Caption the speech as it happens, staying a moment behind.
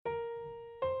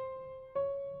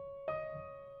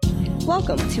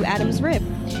Welcome to Adam's Rib.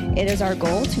 It is our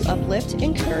goal to uplift,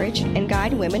 encourage, and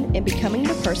guide women in becoming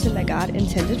the person that God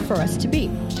intended for us to be.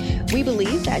 We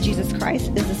believe that Jesus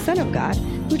Christ is the Son of God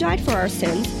who died for our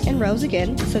sins and rose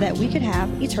again so that we could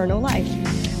have eternal life.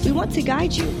 We want to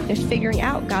guide you in figuring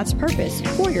out God's purpose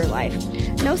for your life.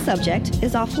 No subject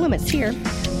is off limits here.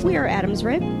 We are Adam's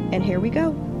Rib, and here we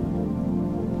go.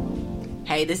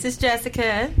 Hey, this is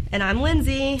Jessica. And I'm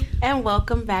Lindsay. And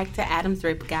welcome back to Adam's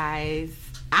Rib, guys.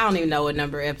 I don't even know what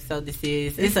number episode this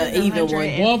is. It's an even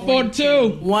one.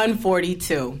 142.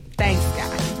 142. Thanks,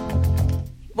 guys.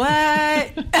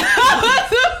 What?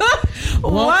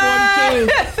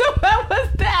 142. What was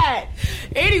that?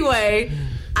 Anyway,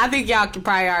 I think y'all can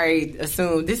probably already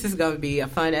assume this is going to be a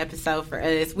fun episode for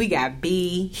us. We got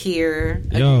B here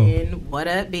again. What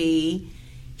up, B?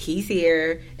 He's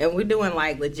here. And we're doing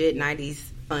like legit 90s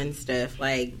fun stuff.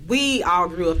 Like, we all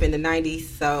grew up in the 90s,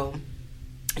 so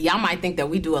y'all might think that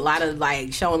we do a lot of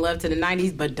like showing love to the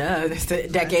 90s, but that's the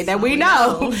decade that we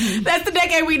know. That's the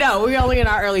decade we know. We're only in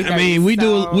our early 30s. I mean, we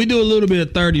do a little bit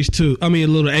of 30s too. I mean,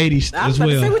 a little 80s I was as about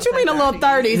well. to say, what you mean a little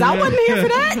 30s? Yeah. I wasn't here for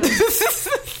that.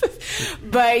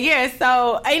 But yeah,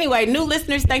 so anyway, new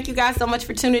listeners, thank you guys so much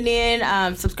for tuning in.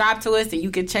 Subscribe to us, and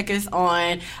you can check us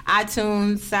on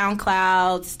iTunes,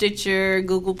 SoundCloud, Stitcher,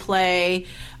 Google Play,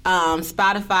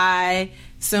 Spotify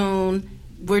soon.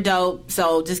 We're dope,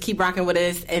 so just keep rocking with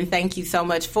us, and thank you so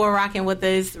much for rocking with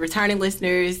us. Returning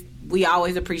listeners, we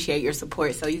always appreciate your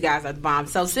support, so you guys are the bomb.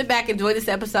 So sit back, enjoy this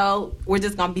episode. We're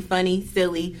just going to be funny,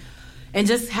 silly, and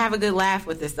just have a good laugh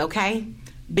with us, okay?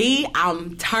 B,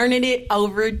 I'm turning it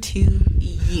over to you.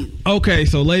 Okay,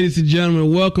 so ladies and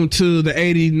gentlemen, welcome to the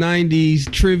 80s, 90s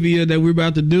trivia that we're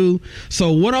about to do.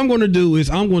 So what I'm going to do is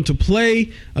I'm going to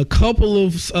play a couple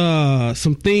of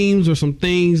some themes or some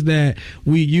things that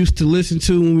we used to listen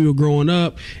to when we were growing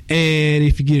up. And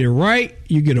if you get it right,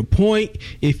 you get a point.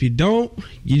 If you don't,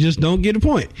 you just don't get a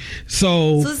point.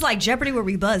 So it's like Jeopardy where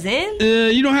we buzz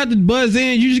in? You don't have to buzz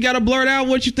in. You just got to blurt out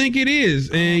what you think it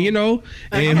is. And, you know,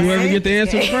 and whoever get the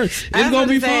answer first. It's going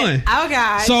to be fun.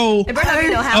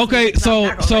 Okay.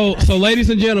 So, so ladies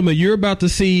and gentlemen, you're about to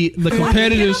see the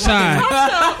competitive side.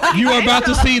 You are about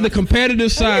to see the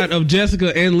competitive side of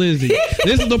Jessica and Lindsay.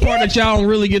 This is the part that y'all don't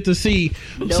really get to see.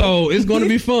 Nope. So it's going to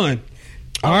be fun.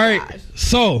 All right. Gosh.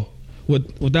 So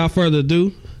without further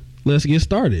ado, let's get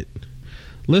started.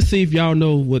 Let's see if y'all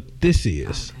know what this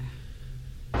is.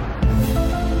 Okay.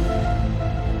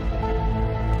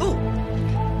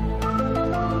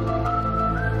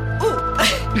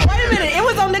 Wait a minute, it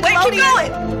was on Nickelodeon. Wait, keep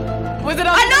going. Was it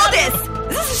on I know this.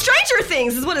 This is Stranger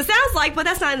Things is what it sounds like, but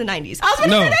that's not in the 90s. I was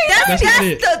going to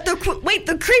say that's the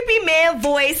creepy man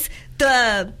voice,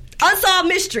 the Unsolved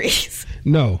Mysteries.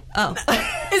 No. Oh. Is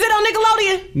it on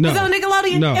Nickelodeon? No. Is it on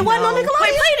Nickelodeon? No. It wasn't on Nickelodeon?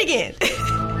 Wait, play it again.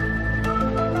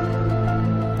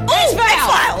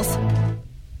 X-Files.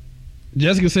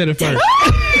 Jessica said it first.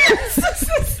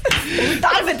 We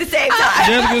thought of it at the same time.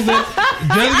 Jessica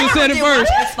said it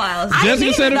first. X-Files.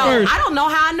 Jessica said it first. I don't know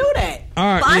how I knew that. All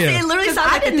right, well, yeah. It literally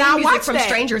sounds like the theme music from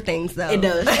Stranger Things, though. It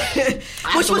does.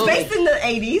 Which was based in the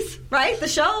 80s, right? The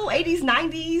show, 80s,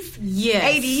 90s, yes.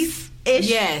 80s-ish.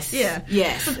 Yes. Yeah.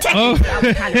 Yes. So technically, I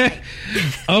was kind of right.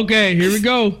 Okay, here we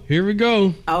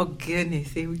go. Oh,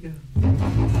 goodness. Here we go.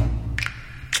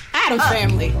 Adam's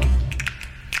Family.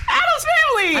 Adam's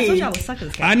Family. I told y'all I was sucking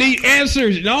this game. I need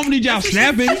answers. I don't need y'all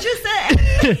snapping. I just said.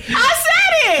 I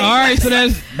said it. All right, so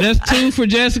that's 2 for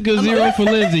Jessica, 0 for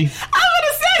Lindsay. I would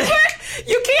have said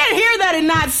you can't hear that and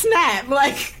not snap.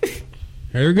 Like,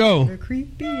 here we go. They're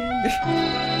creepy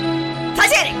and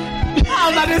Titanic. I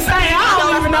was about to say, I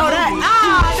don't even know that.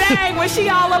 Ah, dang, was she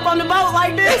all up on the boat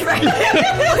like this?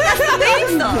 That's the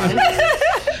theme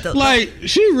song. Like,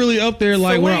 she really up there,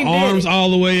 like, with her arms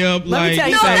all the way up. Let me tell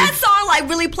you no, that song, like,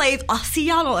 really plays. Oh, see,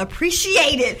 y'all don't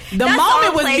appreciate it. The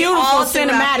moment was beautiful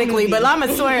cinematically, but I'm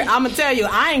going to tell you,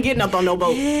 I ain't getting up on no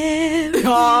boat.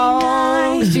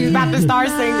 Oh, she's about to start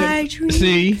singing.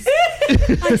 See?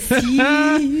 I see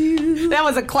you. That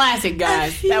was a classic,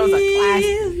 guys. That was a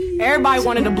classic. Everybody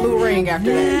wanted a blue ring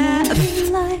after that.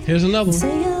 Here's another one.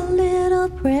 Say a little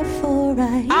prayer for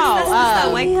right.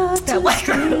 That white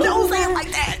girl. Don't say it like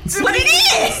that. But it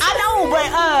is. I know, but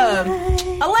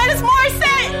Alanis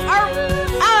Morissette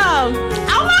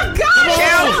oh my God,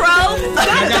 Sheryl Crow.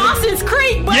 That's Dawson's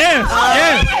Creek. But Yes.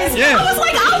 I was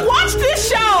like, I watched this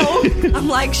show. I'm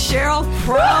like Sheryl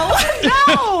Crow.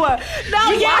 No.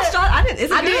 You watched all? I didn't.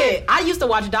 Is it I good? did. I used to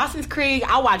watch Dawson's Creek.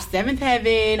 I watched Seventh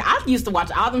Heaven. I used to watch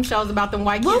all them shows about them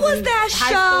white kids. What was that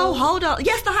high show? school. Hold on.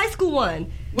 Yes, the high school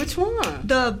one. Which one?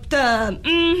 My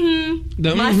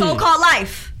So-Called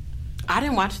Life. I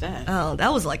didn't watch that. Oh,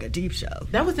 that was like a deep show.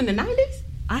 That was in the 90s?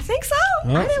 I think so.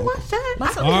 I didn't watch that. My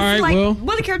son All right, was like, well.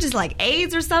 one of the characters like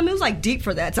AIDS or something. It was like deep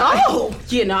for that time. Oh,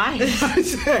 you know, I ain't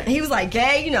watched that. He was like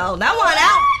gay, you know. That one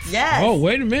out. Yes. Oh,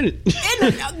 wait a minute. Girl,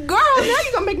 now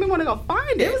you're going to make me want to go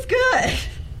find it. It was good.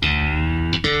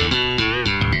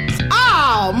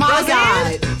 Oh, my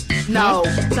Roseanne? God. No.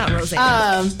 It's not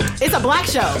Roseanne. It's a black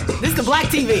show. This is a black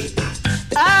TV.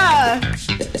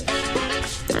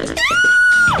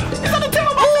 It's on the tip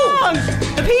of my tongue.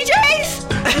 The PJs?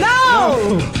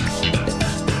 No.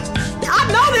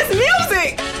 I know this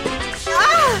music.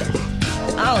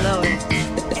 I don't know.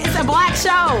 It's a black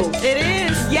show. It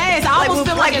is. Yes, I almost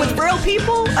feel like with real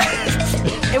people.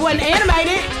 it wasn't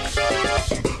animated.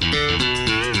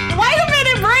 Wait a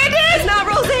minute, Brandon. It's not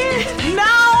Roseanne. No.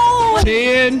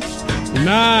 10,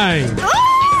 9,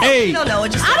 Oh, 8, You don't know.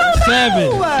 It just I don't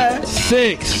know. 7,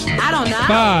 6, I don't know.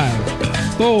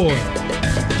 5, 4,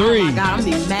 3, Oh my God, I'm gonna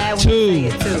be mad when 2,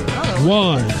 you say it too.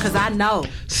 1. Because I know.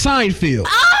 Seinfeld.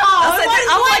 Oh,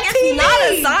 I'm like, it's not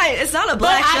a sign. It's not a But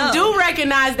black show. I do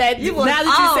recognize that You now was that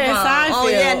you said Seinfeld. Oh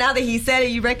yeah, now that he said it,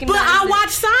 you recognize. But I it.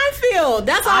 watched Seinfeld.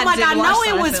 That's why I'm like, I didn't know watch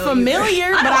it was Seinfeld familiar,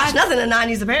 either. I but didn't watch nothing in the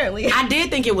 90s apparently. I did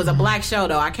think it was a black show,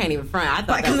 though. I can't even front. I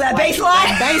thought Because that of was that black. bass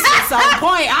line? That bass was so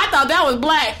point. I thought that was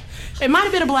black. It might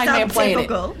have been a black man Sounds playing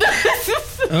typical.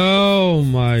 it. Oh,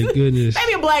 my goodness.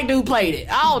 Maybe a black dude played it.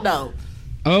 I don't know.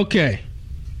 Okay.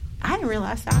 I didn't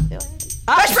realize Seinfeld.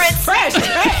 Fresh Prince. Fresh. See,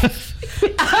 we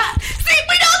know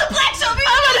the black show.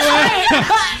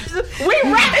 We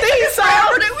wrapped these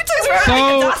up. We took forever So, to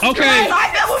get Dawson's okay. Creek. I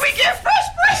know when we get Fresh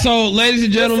Prince. So, ladies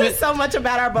and gentlemen, This is so much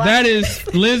about our black. that is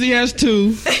Lindsay has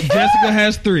 2, Jessica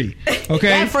has 3. Okay?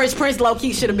 That Fresh Prince low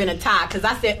key should have been a tie because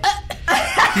I said.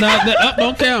 Now, the up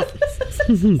don't count.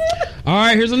 All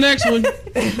right, here's the next one.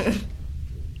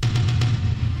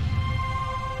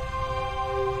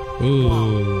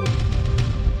 Ooh.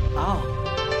 Oh.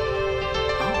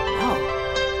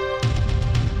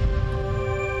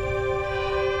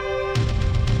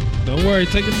 Don't worry,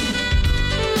 take it.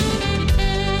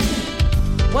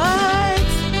 What?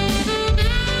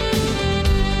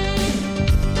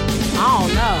 I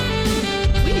don't know.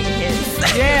 We need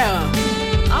hits. Yeah.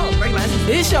 I don't recognize this.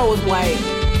 This show was white.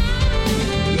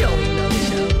 You don't even know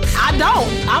the show. I don't.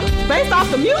 I'm based off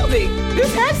the music.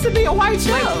 This has to be a white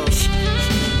show.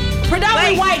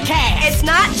 Predominantly Wait. white cast. It's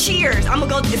not Cheers. I'm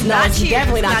gonna go. It's No, not it's Cheers.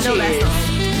 definitely not I know Cheers. that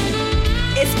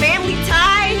song. It's Family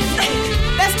Ties.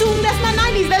 That's not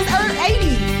 90s. That's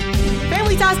 80s.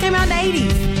 Family Ties came out in the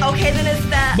 80s. Okay, then it's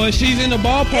that. But she's in the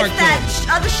ballpark, It's that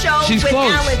though. other show She's with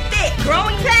close. Alan Thicke.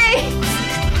 Growing Pains.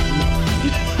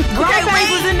 Growing Pains wait.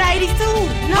 was in the 80s too.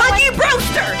 No, Punky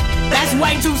Brewster. that's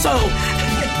way too soon.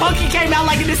 Punky came out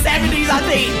like in the 70s, I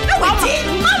think. No, it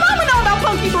didn't. My mama know about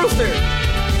Punky Brewster.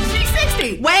 She's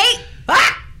 60. Wait.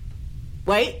 Ah!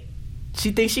 Wait.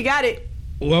 She thinks she got it.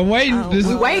 Well, I'm waiting. This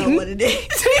We is waiting. what it is.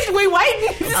 We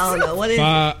waiting. I don't know what it is.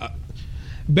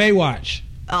 Baywatch.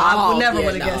 I would never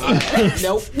would have guessed that.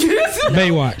 Nope.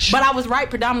 Baywatch. But I was right,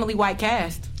 predominantly white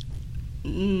cast.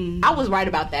 I was right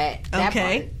about that.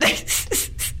 Okay.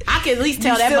 I can at least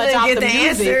tell that Still much didn't off get the the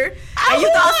music. answer. I And you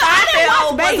thought I didn't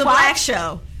Seinfeld watch was a Baywatch. black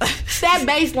show. That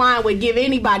bass line would give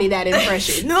anybody that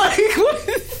impression.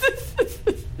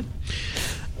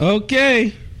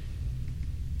 Okay.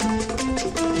 I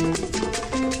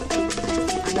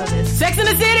know this. Sex in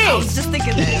the City. I was just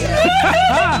thinking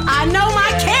that. I know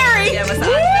my Carrie. Yeah, but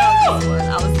Woo! I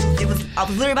know this one. I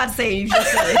was literally about to say it. You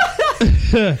just said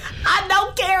it. I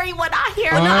know Carrie when I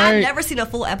hear All her. right. I've never seen a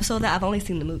full episode of that. I've only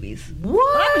seen the movies. What?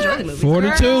 I enjoy the movies.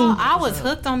 42. Girl, I was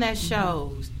hooked on that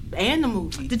show and the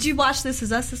movie. Did you watch This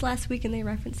Is Us this last week and they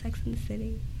referenced Sex in the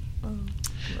City? Oh.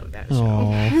 Love that show.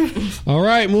 Aw. All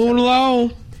right, moving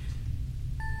along.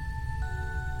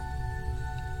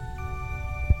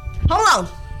 Home Alone.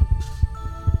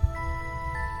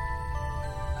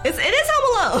 It is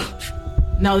Home Alone.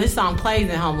 No, this song plays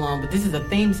in Home Alone, but this is a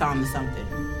theme song to something.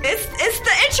 It's the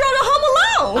intro to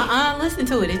Home Alone. Listen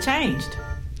to it. It changed.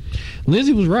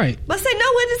 Lindsay was right. But say no,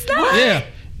 it's not. Yeah.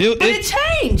 But it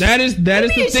changed. That is the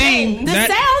it thing. changed? The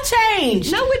sound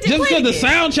changed. No, it didn't. Just because the it.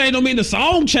 sound changed don't mean the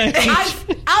song changed. I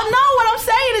know what I'm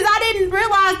saying is I didn't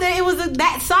realize that it was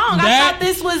that song. I That- thought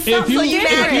this was if something you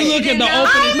different. look at the I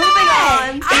opening, know. Moving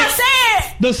on. I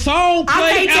said the song I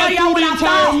played can't tell out y'all through what the I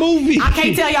entire thought. movie. I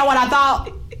can't tell y'all what I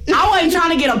thought. I wasn't trying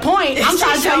to get a point. I'm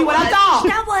trying to tell you what I thought.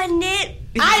 That wasn't it.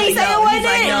 I ain't saying it wasn't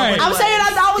it. I'm saying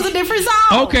I thought it was a different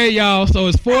song. Okay, y'all. So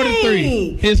it's 4 to 3.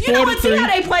 Dang. It's you know 4 to what? See 3. how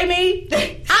they play me?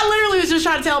 I literally was just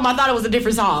trying to tell them I thought it was a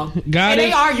different song. God and is-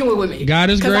 they arguing with me. God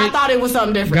is Because I great. thought it was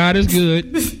something different. God is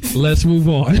good. Let's move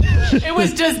on. It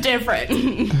was just different.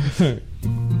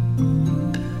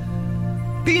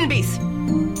 Beauty and the Beast.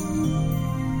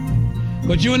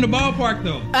 But you in the ballpark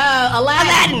though.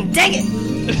 Aladdin. Dang it.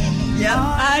 Yep.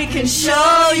 I can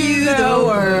show you the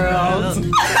world.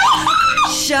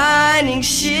 Shining,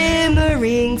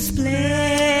 shimmering,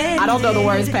 splendid. I don't know the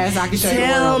words past I can show you the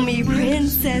Tell world. me,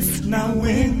 princess, now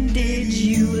when did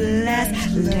you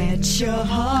last let your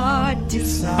heart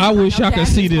decide? I wish I could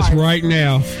see this right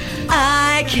now.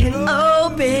 I can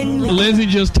open Lindsay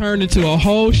just turned into a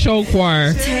whole show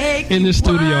choir in the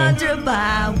studio. Wonder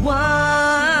by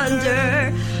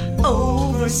wonder,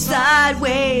 over,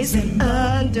 sideways, and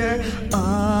under,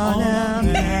 on a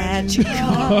magic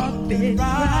carpet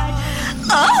ride.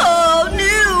 Oh,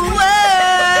 new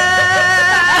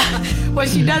world. What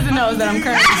she doesn't know is that I'm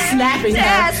currently snapping her.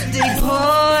 Fantastic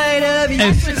point of view.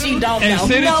 That's what she don't And know.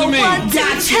 send it No to me. one to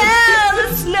tell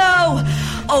us no.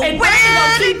 Oh, And where Brandy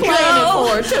gonna to keep playing it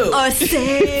for her, too. go? Or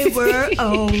say we're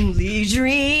only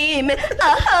dreaming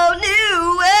a whole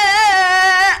new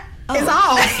world. It's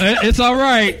all. It's all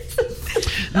right.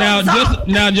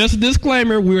 Just a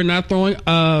disclaimer: we're not throwing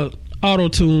auto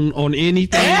tune on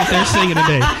anything that they're singing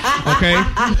today. Okay,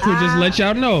 we just let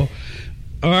y'all know.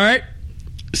 All right.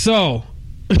 So,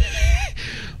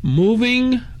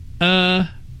 moving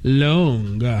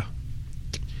along.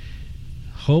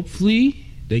 Hopefully,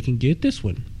 they can get this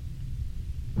one.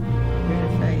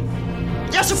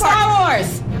 Jurassic Star Park.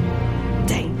 Wars.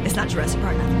 Dang, it's not Jurassic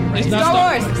Park. Right? It's not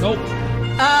Star Wars. Nope.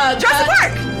 Jurassic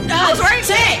Park. I was right.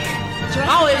 Check.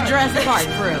 Oh, it's Jurassic Park,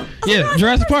 for real. Yeah,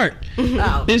 Jurassic Park.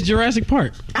 Oh. It's Jurassic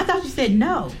Park. I thought you said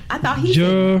no. I thought he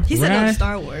said He said no,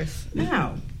 Star Wars.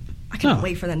 no. I can't No.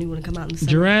 wait for that new one to come out in the summer.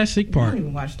 Jurassic I Park. don't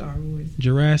even watch Star Wars.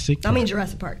 Jurassic Park. I mean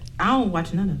Jurassic Park. I don't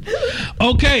watch none of them.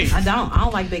 Okay. I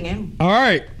don't like big animals. All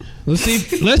right. Let's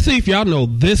see if y'all know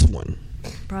this one.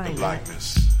 Brian.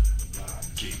 Blackness.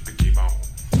 Keep on.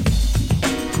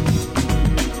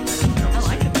 I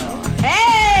like it though.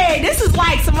 Hey, this is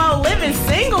like some old Living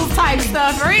Single type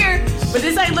stuff right here. But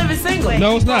this ain't Living Single.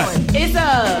 No, it's not. It's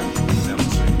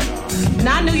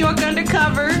not New York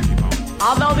Undercover.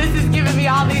 Although this is giving me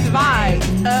all these vibes.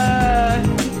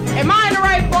 Am I in the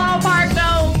right ballpark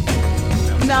though?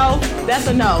 No, that's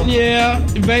a no. Yeah,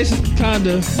 basically, kind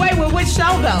of. Wait, with which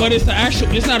show though? But it's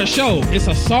it's not a show. It's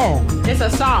a song. It's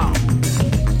a song.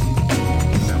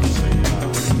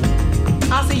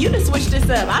 Oh, so you just switched this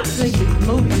up. I'm just thinking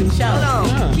movies and shows. Hold on.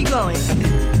 Yeah. Keep going.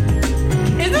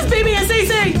 Is this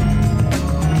BB&CC?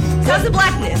 Sounds of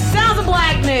Blackness. Sounds of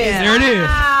Blackness. There it is.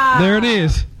 Ah. There it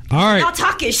is. All right. Y'all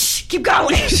talking. Shh. Keep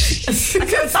going. I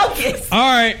couldn't focus. All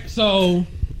right. So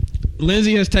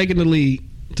Lindsay has taken the lead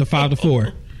to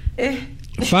 5-4.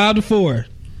 5-4.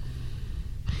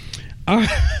 All right.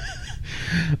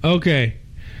 Okay.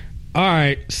 All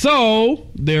right. So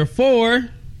therefore,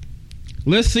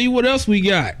 let's see what else we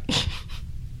got.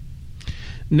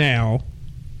 Now.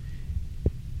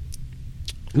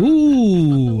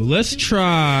 Ooh, let's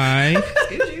try.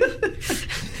 Excuse you.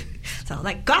 Sounds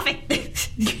like coffee.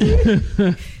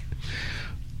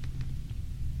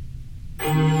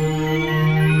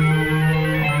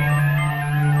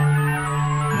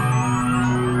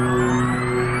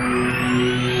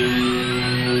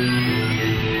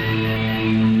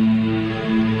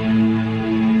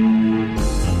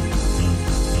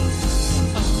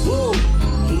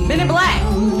 Men in Black.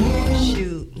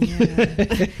 Shoot.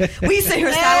 Yeah. We sit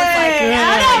here silent Hey, like,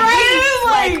 I know, right? It's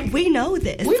like like, we know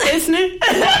this. we listening.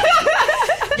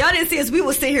 Y'all didn't see us. We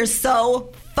would sit here so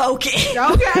focused.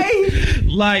 Okay.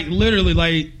 Like literally,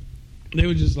 like they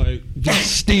were just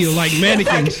still like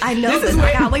mannequins. I know this.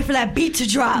 I gotta wait for that beat to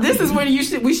drop. This is when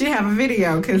we should have a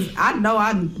video because I know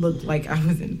I looked like I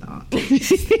was in thought.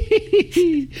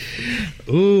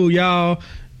 Ooh, y'all.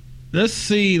 Let's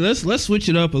see. Let's switch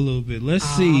it up a little bit. Let's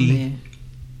see. Man.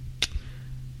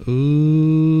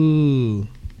 Ooh.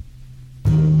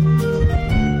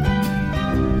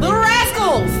 Little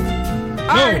Rascals.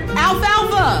 Or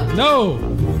Alfalfa. No.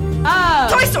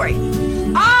 Toy Story.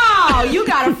 Oh, you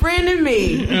got a friend in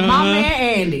me. Uh-huh. My man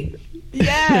Andy.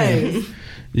 Yes.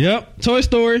 Yep. Toy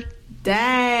Story.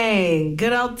 Dang.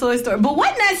 Good old Toy Story. But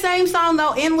wasn't that same song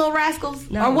though in Little Rascals?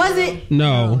 No. Or was it?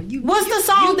 No. What's the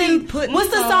song then? What's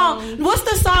the song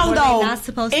where they though not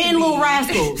supposed to in be. Little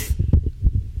Rascals?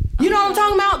 You know what I'm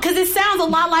talking about? Because it sounds a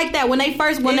lot like that when they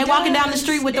walking down the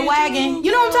street with the wagon.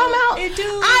 You know what I'm talking about? It do.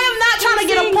 I am not trying to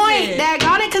get a point,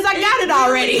 daggone it, because I got it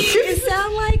already. It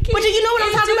sound like it. But you know what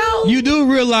I'm talking about? You do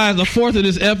realize a fourth of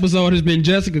this episode has been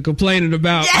Jessica complaining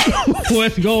about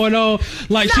what's going on.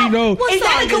 Like she knows. What Is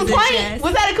that song a is it, complaint? Jess?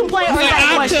 Was that a complaint or was Like, that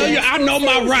a I question? tell you, I know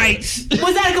my rights.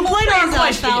 Was that a complaint or a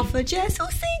question? Alfalfa Jess, who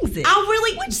sing sings it. I'll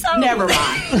really. Which song? Never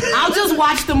mind. I'll just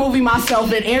watch the movie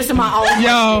myself and answer my own.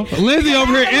 Yo, Lindsay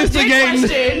over here instigating.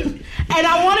 Question, and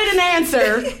I wanted an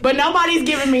answer, but nobody's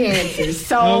giving me answers.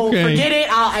 So forget it.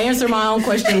 I'll answer my own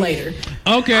question later.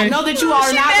 Okay. I know that you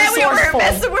are not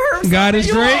resourceful. God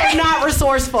is great. You are not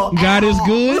resourceful. God is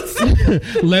good.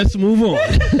 Let's move on.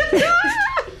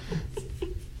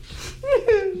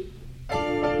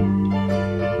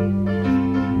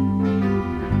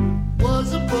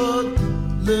 Was a bug,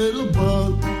 little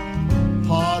bug,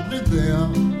 hardly there.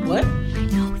 What? I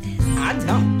know this. I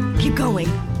don't. Keep going.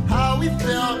 How he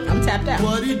felt, I'm tapped out.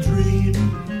 what he dreamed.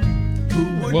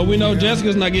 Well, we know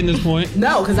Jessica's not getting this point.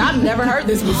 No, because I've never heard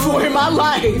this before in my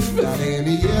life. Got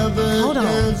any evidence. Hold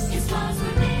on.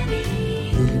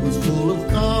 He was full of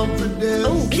confidence.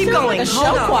 Oh, keep going. Like a Hold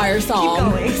show on. choir song. Keep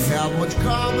going. Have much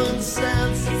common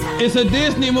sense. It's a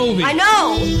Disney movie. I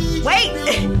know. Wait.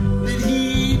 Did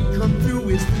he come through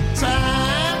his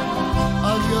time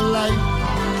of your life?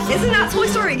 Isn't that Toy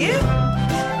Story again?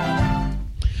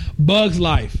 Bug's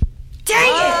Life. Dang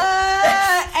it.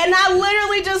 And I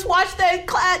literally just watched that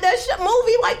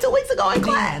movie like 2 weeks ago in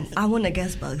class. I wouldn't have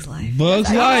guessed Bug's Life. Bug's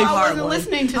I Life. wasn't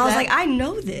listening to that. I was like, I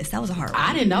know this. That was a hard one.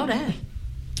 I didn't know that.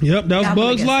 Yep, that was I wouldn't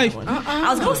Bug's have Life. guessed that one. I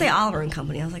was going to say Oliver and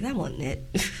Company. I was like, that wasn't it.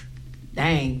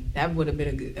 Dang, that would have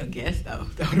been a guess, though.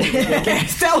 That would have been a good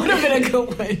guess. That would have been a good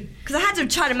one. Because I had to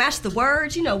try to match the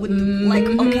words, you know, with the, like,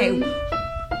 okay.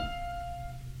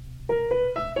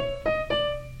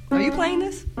 Are you playing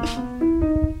this?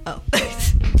 Oh.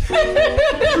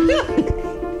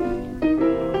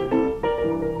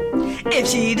 If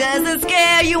she doesn't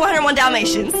scare you, 101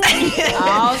 Dalmatians.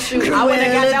 Oh, shoot. I wouldn't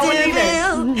have got that one either.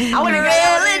 I wouldn't have got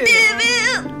that one either.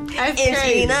 That's If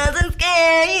crazy. she doesn't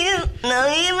scare you,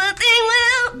 no evil thing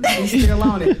will. He's still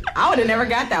on it. I would have never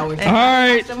got that one. All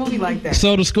right. Watched a movie like that.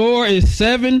 So the score is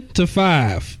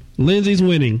 7-5. Lindsay's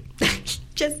winning.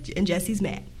 And Jesse's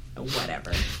mad.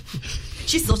 Whatever.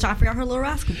 She's still trying to figure out her little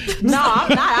rascal. No, I'm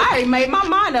not. I already made my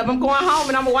mind up. I'm going home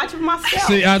and I'm gonna watch it for myself.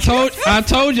 See, I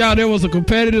told y'all there was a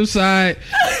competitive side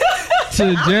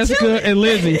to Jessica and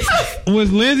Lindsay.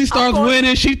 When Lindsay starts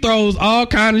winning, she throws all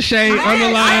kind of shade on the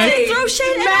I line. didn't throw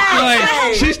shade at Mad all. Like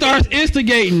shade. she starts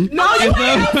instigating. No, you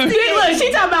And ain't. so- See, look,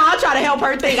 she talking about I'll try to help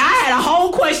her think. I had a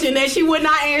whole question that she would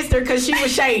not answer because she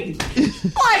was shady.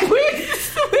 Like,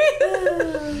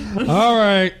 All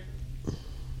right.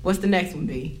 What's the next one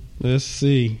be? Let's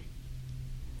see.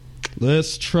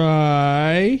 Let's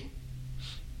try.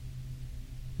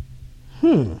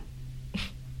 Guess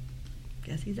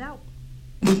he's out.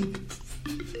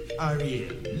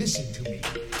 Ariel, listen to me.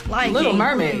 Lion Little King.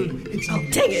 Mermaid. It's Oh,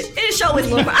 dang it. It show is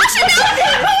Little Mermaid. I should know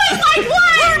this. Who is like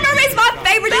what? Little Mermaid's my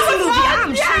favorite Disney movie.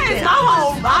 I'm tripping.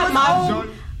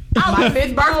 My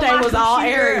fifth birthday was all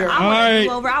Ariel. I All wanted right. to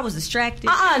go over. I was distracted.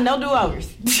 No do-overs.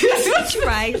 You're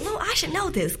right. Well, I should know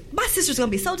this. My sister's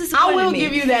gonna be so disappointed. I will in me.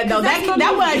 give you that though. 'Cause that's my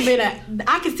That would movie. have been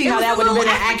I can see It how was that a would have been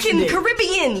little an African accident.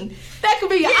 Caribbean. That could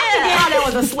be. I can see Yeah. how that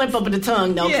was a slip up of the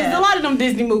tongue though, because Yeah. a lot of them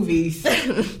Disney movies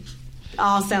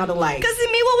all sound alike. Because I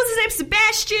mean, what was his name?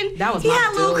 Sebastian. That was he my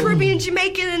had a little dude. Caribbean,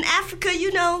 Jamaican, and Africa.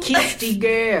 You know. Kisty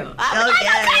girl. Oh,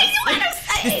 yes.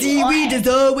 The seaweed is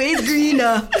always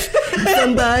greener.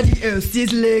 Somebody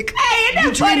else's lake. Hey, isn't that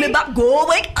You dream funny? about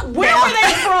going up Where now. were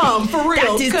they from, for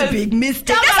real? That is the big mistake.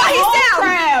 That's That's how he sounds.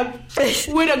 crab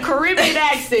with a Caribbean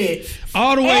accent.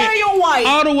 All the way, Ariel White.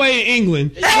 all the way in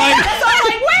England. So I'm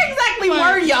like, where exactly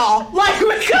were y'all? Like,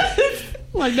 because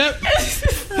Like that.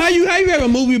 How you have a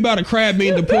movie about a crab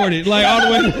being deported? Like all the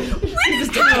way.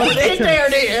 how he get there?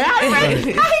 How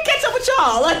he catch up with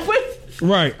y'all? Like, what?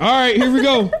 Right. All right. Here we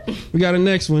go. We got a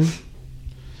next one.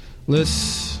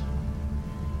 Let's.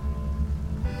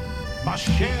 Ma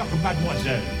chère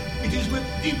mademoiselle, it is with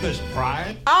deepest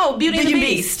pride. Oh, Beauty and the Beauty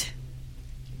and Beast.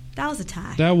 That was a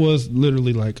tie. That was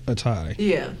literally like a tie.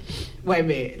 Yeah. Wait a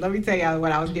minute. Let me tell y'all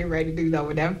what I was getting ready to do though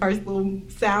when that first little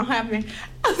sound happened.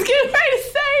 I was getting ready to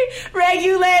say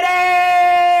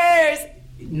regulators.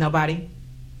 Nobody.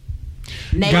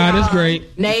 Nate, God is great.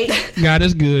 Nate. God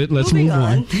is good. Let's Moving move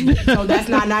on. So that's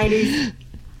not 90s.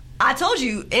 I told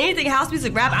you, anything house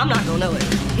music rap, I'm not gonna know it. I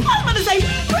was about to say,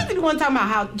 where's the one talking about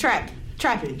how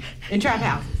trapping in trap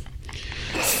houses?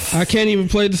 I can't even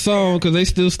play the song because they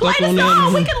still Play stuck the on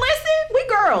song. We that. can listen. We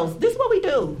girls. This is what we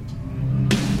do.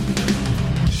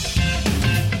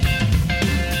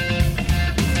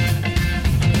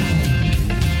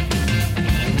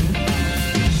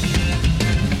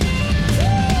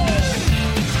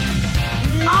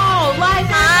 Oh, like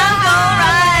I'm gonna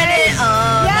ride it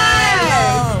on.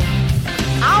 Yes.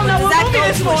 I don't know what movie That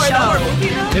it's goes to a for show or though. movie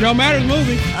though? It don't matter the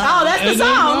movie. Oh, that's the It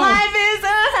don't song. know. Life is a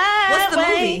highway. What's the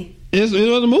movie? It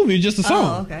was a movie, just a song.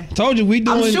 Oh, okay. Told you we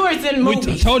doing. I'm sure it's in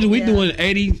movies. Told you we doing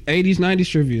 80s, 90s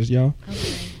trivias, y'all.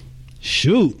 Okay.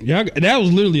 Shoot, y'all, that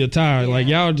was literally a tie. Like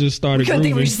y'all just started. Couldn't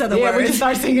think we grooving. just said the We words. just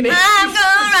start singing it. I'm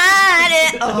gonna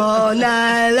ride it all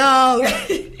night long.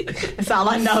 That's all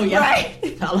I know, y'all. Right.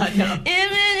 That's all I know.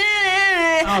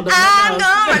 I'm windows.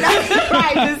 gonna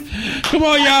Right, just Come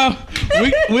on, y'all.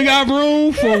 We got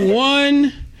room for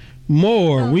one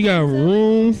more. We got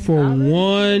room for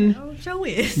one show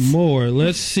is. more.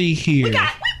 Let's see here. We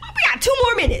got 2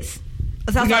 more minutes.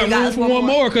 We got room for one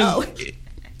more because. Oh.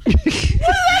 what does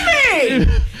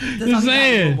that mean? I'm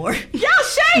saying. Y'all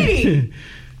shady.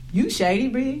 You shady,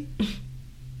 Bree?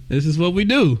 This is what we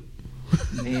do.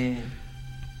 Man.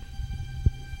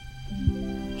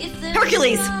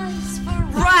 Hercules.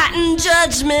 Rotten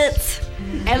Judgment.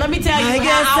 And let me tell you, I how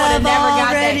guess I would have I've never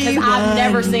got that because already I've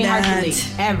never won seen that.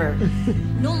 Hercules ever.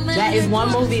 That is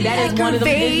one movie. That is one of the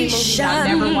Disney movies I've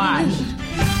never watched.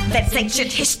 That's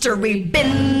ancient history.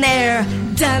 Been there,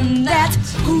 done that.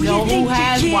 Who Know you think who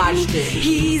has you're kidding? watched it?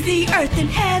 Easy earth and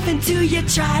heaven till you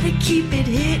try to keep it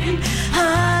hidden.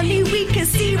 Honey, we can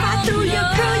see right through you,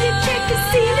 girl. You can't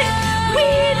conceal it. We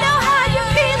know how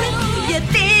you're feeling. You're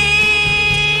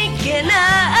thinking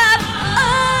of,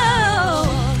 oh,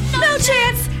 no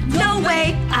chance, no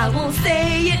way. I won't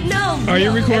say it, no. Are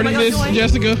you recording this,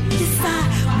 Jessica?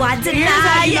 Why Here's deny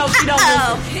how you know she don't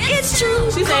oh, it's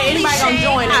true. She said anybody gonna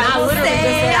join, and I literally just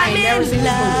said I ain't never seen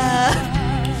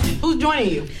this movie. Who's joining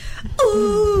you?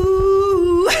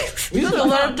 Ooh. You should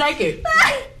let her take it.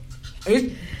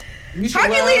 You should let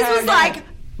her Hercules have was that. like,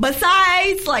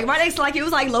 besides, like, right next to, like, it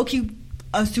was like low-key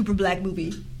a super black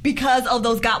movie. Because of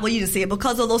those well, you didn't see it,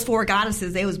 because of those 4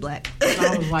 goddesses, they was black.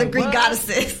 I was like, the Greek what?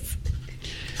 goddesses.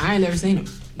 I ain't never seen them.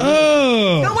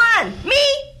 Oh. Come on, me,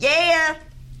 yeah.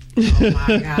 Oh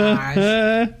my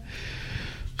gosh.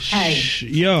 Hey,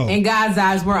 Yo. in God's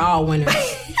eyes, we're all winners.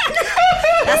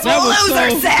 That's That what was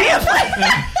losers so- say.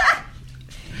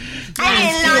 I I'm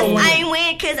ain't still lost, I winning. ain't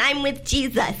win because I'm with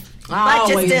Jesus. I But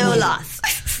you always still win. lost.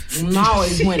 I'm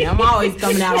always winning. I'm always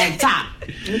coming out on top.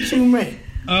 What you mean?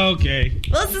 Okay.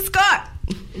 What's the score?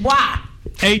 Why?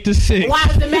 8-6. Why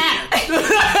does it matter?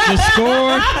 The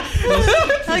score.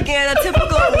 Again, a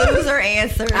typical loser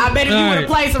answer. I bet if you All would right. have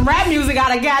played some rap music,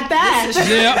 I'd have got that.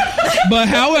 Yeah. But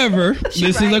however,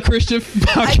 this is a Christian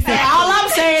podcast. Hey, all I'm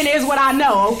saying is what I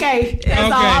know, okay? That's all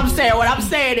Okay. I'm saying. What I'm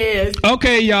saying is,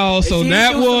 Okay, y'all. So if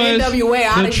that you do some was NWA,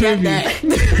 I'd the have trivia. got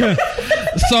that.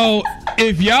 So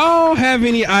if y'all have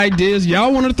any ideas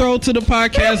y'all want to throw to the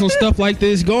podcast on stuff like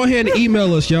this, go ahead and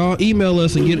email us, y'all. Email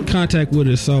us and get in contact with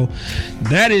us. So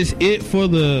that is it for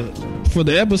the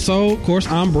episode. Of course,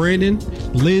 I'm Brandon,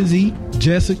 Lindsay,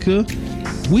 Jessica.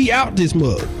 We out this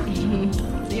mug.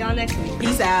 See y'all next week.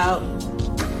 Peace out.